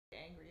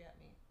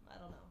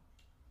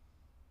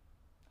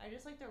I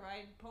just like to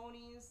ride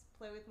ponies,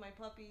 play with my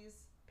puppies,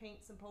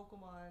 paint some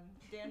Pokemon,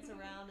 dance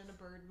around in a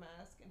bird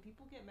mask, and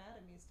people get mad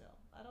at me still.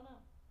 I don't know.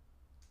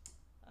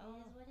 I don't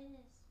know. It is what it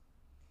is.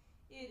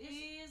 It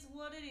is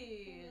what it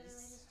You're literally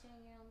is. just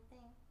doing your own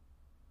thing.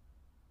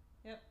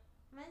 Yep.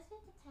 Reminds me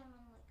of the time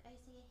when like I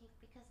used to get hate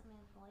because of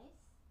my voice,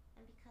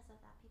 and because of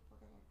that, people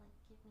didn't like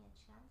give me a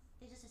chance.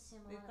 They just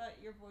assume They thought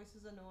your voice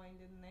was annoying,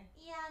 didn't they?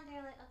 Yeah, and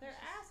they're like, okay,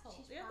 They're assholes.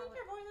 She's They think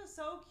your voice is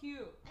so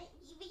cute. But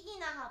you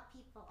know how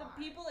people The are.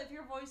 people, if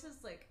your voice is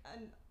like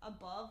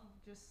above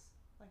just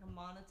like a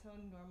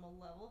monotone normal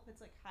level, if it's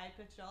like high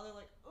pitched all, they're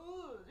like,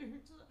 oh,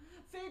 it's a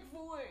fake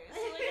voice.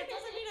 Like it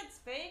doesn't mean it's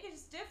fake.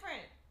 It's just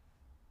different.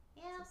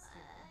 Yeah,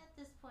 at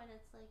this point,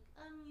 it's like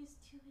I'm used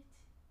to it.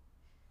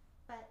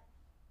 But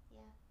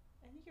yeah,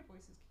 I think your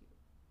voice is cute.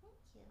 Thank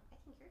you. I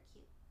think you're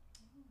cute.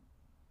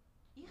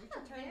 You should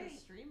turn the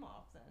stream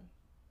off then.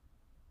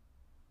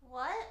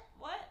 What?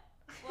 What?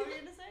 What were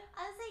you gonna say?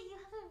 I was saying you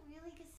have a really good